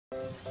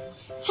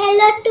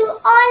Hello to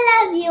all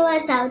our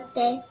viewers out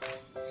there.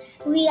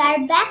 We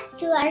are back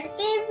to our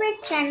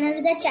favorite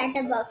channel, the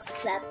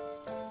Chatterbox Club.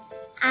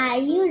 Are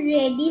you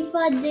ready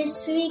for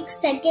this week's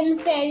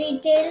second fairy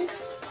tale?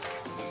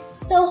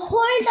 So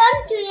hold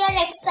on to your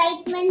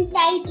excitement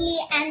tightly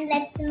and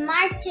let's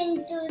march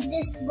into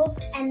this book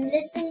and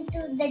listen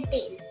to the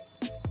tale.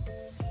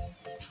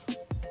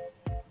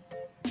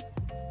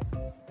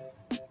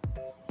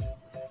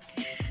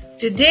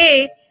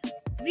 Today,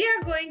 we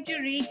are going to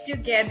read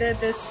together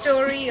the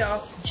story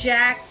of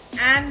Jack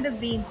and the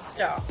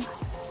Beanstalk,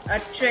 a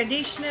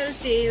traditional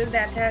tale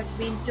that has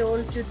been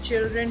told to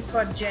children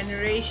for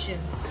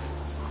generations.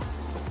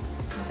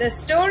 The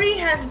story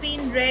has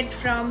been read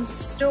from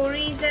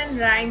Stories and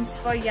Rhymes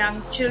for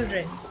Young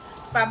Children,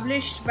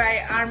 published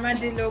by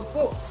Armadillo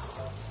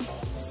Books.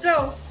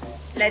 So,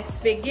 let's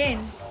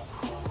begin.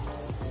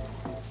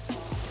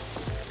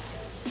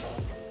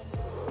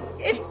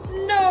 "It's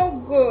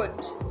no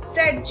good,"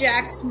 said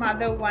Jack's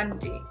mother one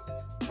day.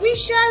 "We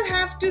shall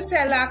have to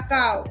sell our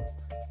cow.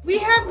 We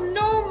have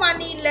no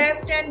money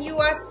left and you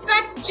are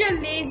such a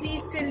lazy,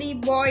 silly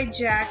boy,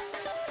 Jack,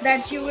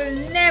 that you will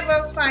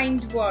never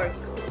find work."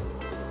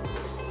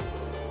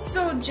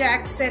 So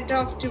Jack set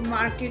off to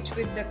market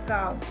with the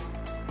cow.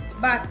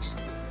 But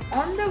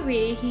on the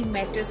way he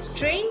met a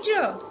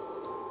stranger.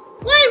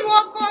 "Why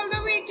walk all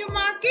the way to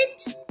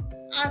market?"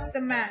 asked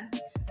the man.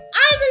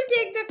 "I will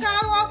take the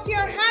cow off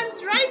your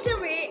hands right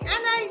away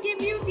and I'll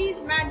give you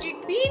these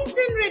magic beans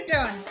in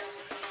return.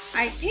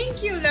 I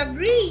think you'll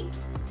agree.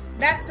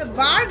 That's a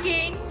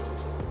bargain."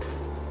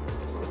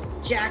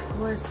 Jack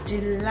was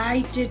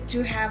delighted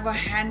to have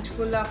a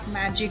handful of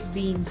magic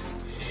beans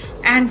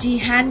and he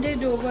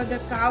handed over the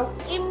cow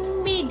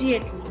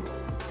immediately.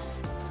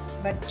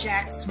 But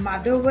Jack's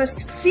mother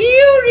was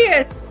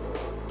furious.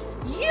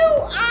 "You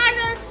are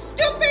a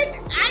stupid,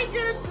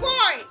 idle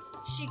boy,"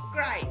 she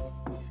cried.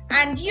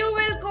 "And you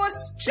will go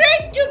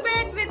straight to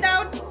bed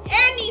without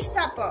any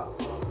supper."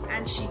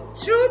 And she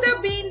threw the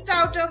beans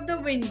out of the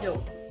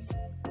window.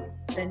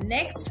 The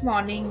next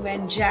morning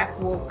when Jack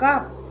woke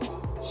up,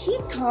 he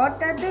thought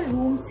that the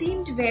room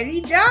seemed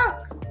very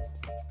dark.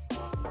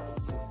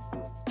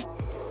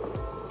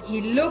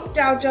 He looked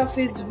out of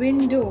his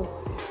window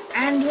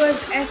and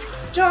was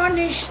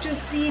astonished to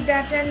see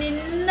that an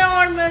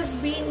enormous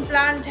bean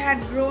plant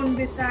had grown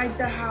beside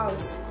the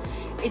house.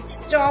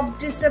 Its top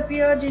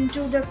disappeared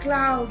into the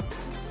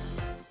clouds.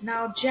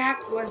 Now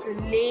Jack was a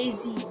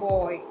lazy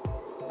boy,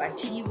 but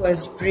he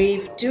was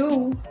brave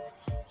too.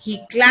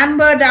 He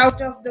clambered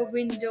out of the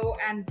window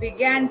and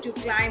began to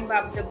climb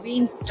up the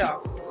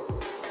beanstalk.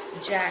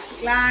 Jack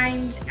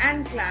climbed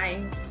and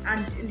climbed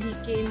until he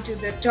came to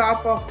the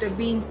top of the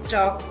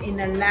beanstalk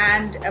in a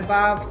land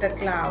above the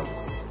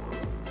clouds.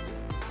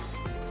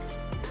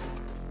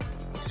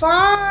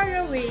 Far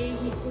away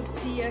he could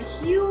see a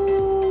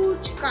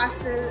huge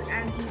castle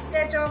and he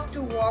set off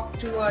to walk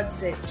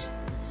towards it.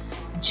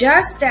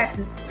 Just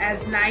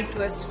as night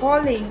was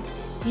falling,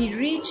 he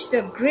reached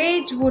the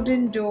great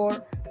wooden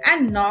door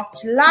and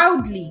knocked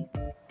loudly.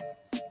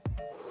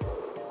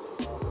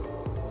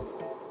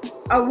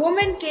 A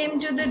woman came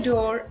to the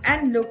door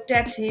and looked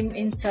at him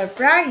in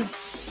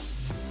surprise.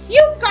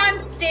 "You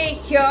can't stay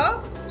here,"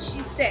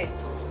 she said.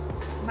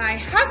 "My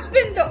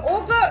husband the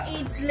ogre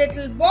eats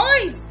little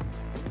boys."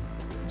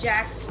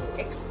 Jack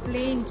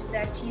explained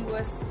that he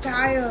was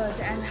tired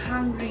and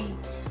hungry,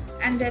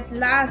 and at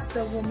last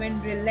the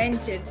woman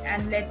relented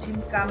and let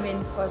him come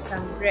in for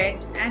some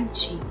bread and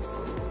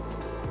cheese.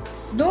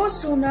 No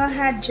sooner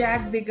had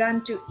Jack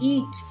begun to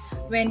eat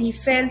when he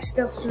felt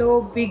the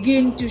floor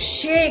begin to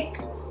shake.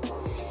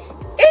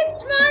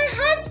 "It's my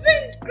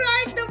husband!"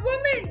 cried the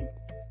woman.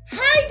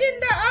 "Hide in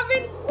the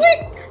oven,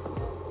 quick!"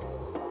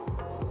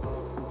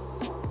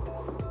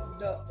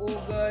 The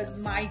ogre's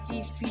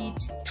mighty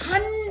feet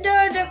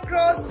thundered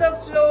across the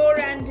floor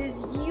and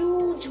his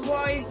huge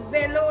voice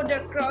bellowed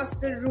across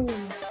the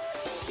room.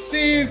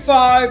 "Fee,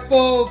 fi,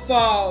 fo,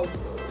 foul!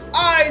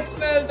 I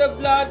smell the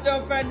blood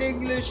of an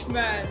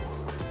Englishman.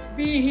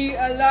 Be he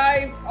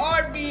alive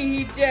or be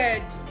he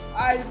dead,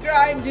 I'll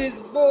grind his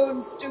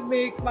bones to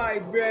make my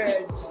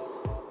bread."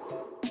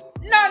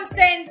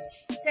 "Nonsense,"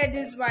 said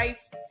his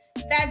wife.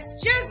 "That's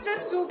just the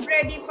soup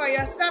ready for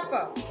your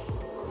supper."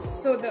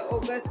 So the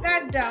ogre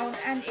sat down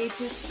and ate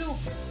his soup.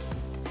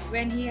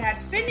 When he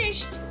had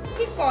finished,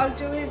 he called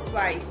to his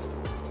wife,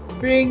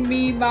 "Bring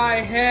me my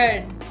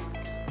hen."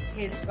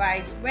 His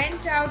wife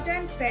went out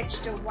and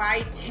fetched a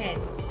white hen.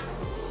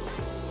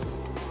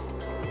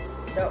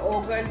 The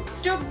ogre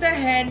took the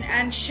hen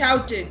and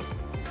shouted,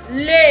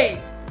 "Lay!"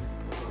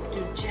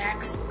 To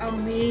Jack's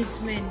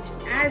amazement,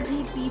 as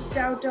he peeped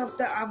out of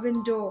the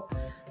oven door,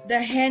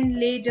 the hen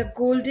laid a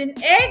golden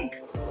egg.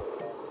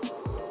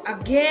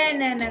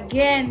 Again and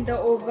again the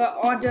ogre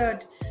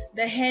ordered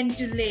the hen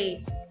to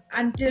lay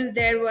until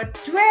there were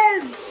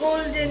 12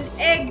 golden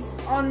eggs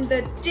on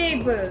the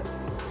table.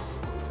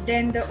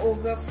 Then the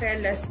ogre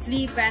fell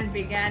asleep and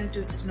began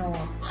to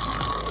snore.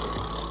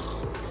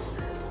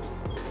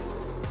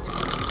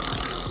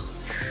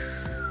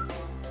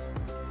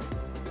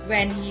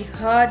 When he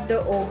heard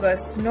the ogre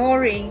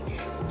snoring,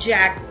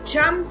 Jack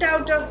jumped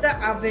out of the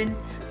oven,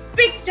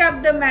 picked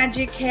up the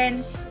magic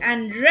hen,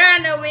 and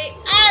ran away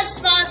as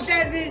fast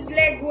as his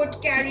leg would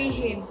carry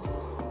him.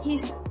 He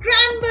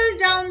scrambled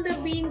down the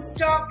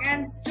beanstalk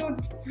and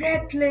stood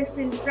breathless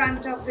in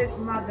front of his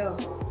mother.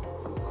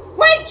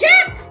 "Why,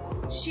 Jack!"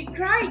 she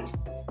cried.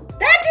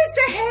 "That is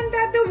the hen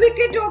that the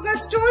wicked ogre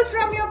stole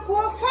from your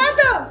poor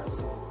father.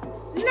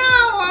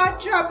 Now our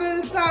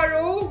troubles are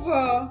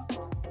over."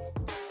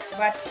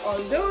 But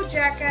although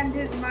Jack and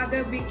his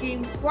mother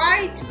became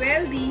quite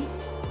wealthy,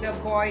 the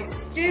boy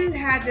still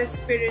had a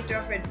spirit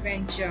of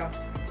adventure.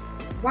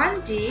 One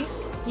day,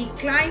 he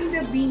climbed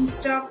the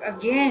beanstalk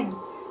again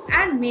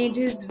and made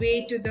his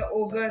way to the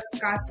ogre's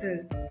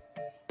castle.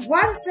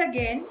 Once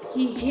again,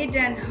 he hid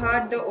and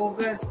heard the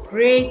ogre's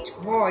great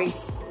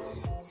voice.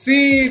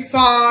 "Fee,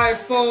 fi,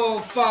 fo,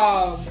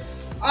 fum.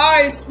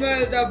 I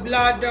smell the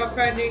blood of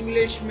an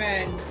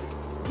Englishman.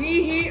 Be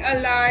he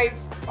alive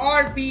or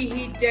be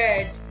he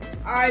dead,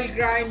 I'll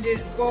grind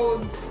his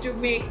bones to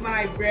make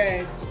my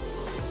bread."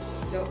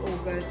 The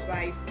ogre's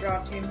wife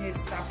brought him his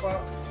supper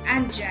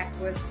and Jack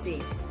was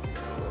safe.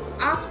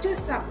 After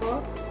supper,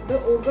 the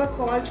ogre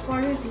called for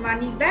his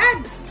money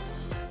bags.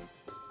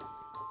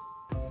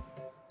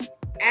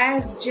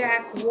 As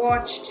Jack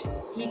watched,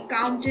 he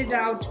counted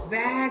out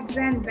bags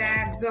and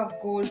bags of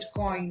gold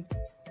coins.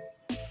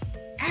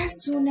 "As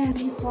soon as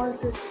he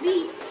falls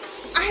asleep,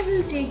 I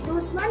will take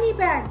those money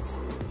bags,"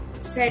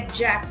 said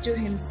Jack to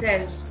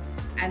himself.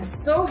 And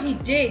so he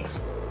did.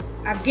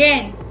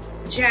 Again,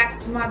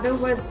 Jack's mother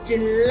was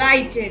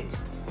delighted.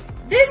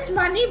 "This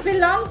money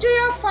belonged to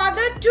your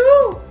father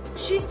too,"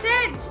 she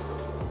said.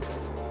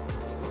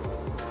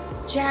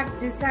 Jack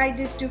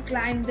decided to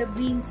climb the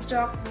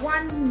beanstalk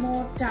one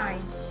more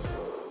time.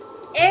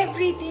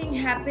 Everything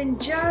happened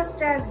just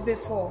as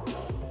before,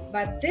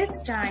 but this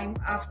time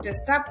after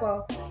supper,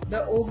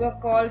 the ogre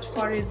called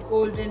for his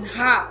golden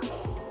harp.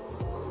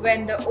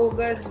 When the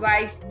ogre's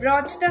wife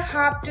brought the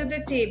harp to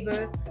the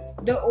table,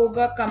 the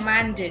ogre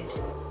commanded,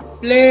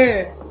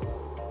 "Play!"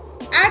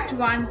 At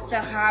once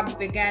the harp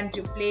began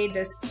to play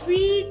the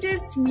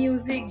sweetest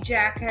music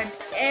Jack had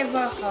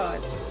ever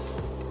heard.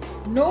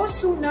 No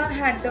sooner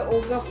had the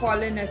ogre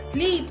fallen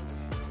asleep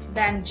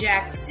than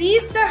Jack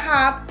seized the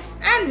harp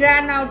and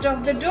ran out of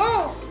the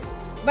door.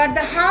 But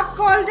the harp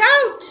called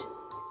out,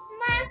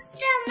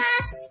 "Master,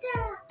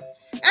 master!"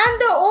 And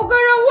the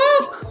ogre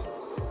awoke.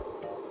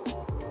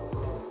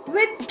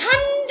 With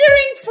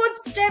thundering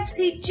footsteps,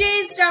 he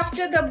chased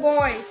after the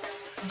boy.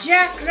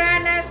 Jack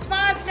ran as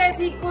fast as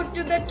he could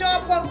to the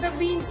top of the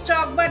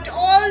beanstalk, but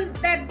all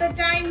at the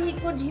time he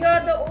could hear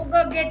the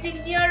ogre getting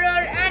nearer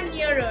and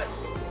nearer.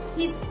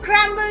 He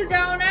scrambled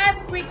down as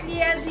quickly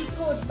as he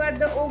could, but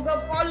the ogre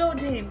followed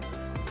him.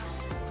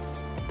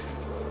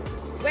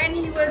 When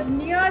he was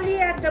nearly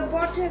at the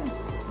bottom,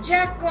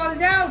 Jack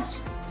called out,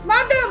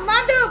 "Mother,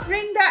 mother,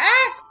 bring the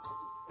axe!"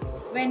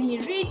 When he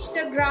reached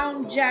the ground,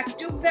 Jack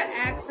took the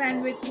axe and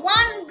with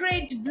one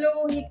great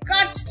blow, he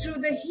cut through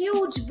the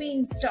huge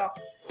beanstalk.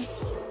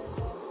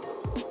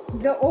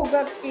 The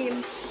ogre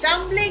came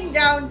tumbling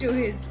down to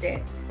his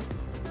death.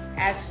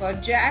 As for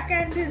Jack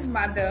and his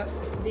mother,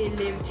 they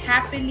lived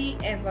happily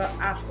ever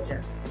after.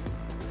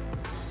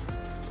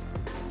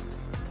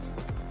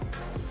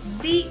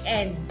 The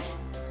end.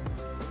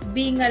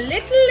 Being a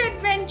little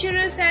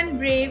adventurous and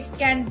brave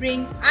can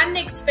bring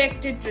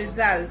unexpected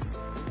results.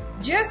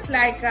 Just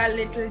like our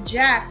little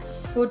Jack,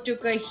 who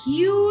took a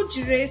huge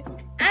risk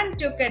and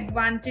took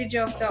advantage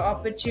of the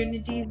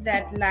opportunities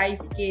that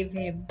life gave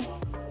him.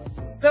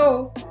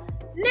 So,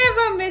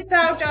 never miss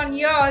out on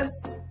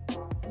yours.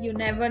 You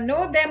never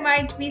know, there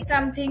might be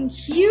something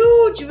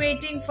huge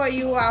waiting for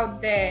you out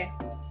there.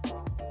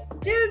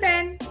 Till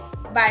then,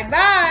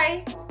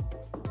 bye-bye.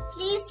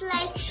 Please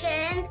like,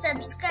 share and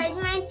subscribe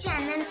my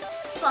channel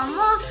for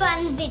more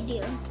fun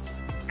videos.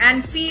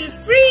 And feel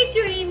free to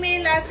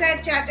email us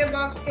at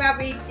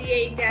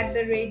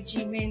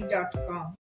chatterboxclub88@gmail.com.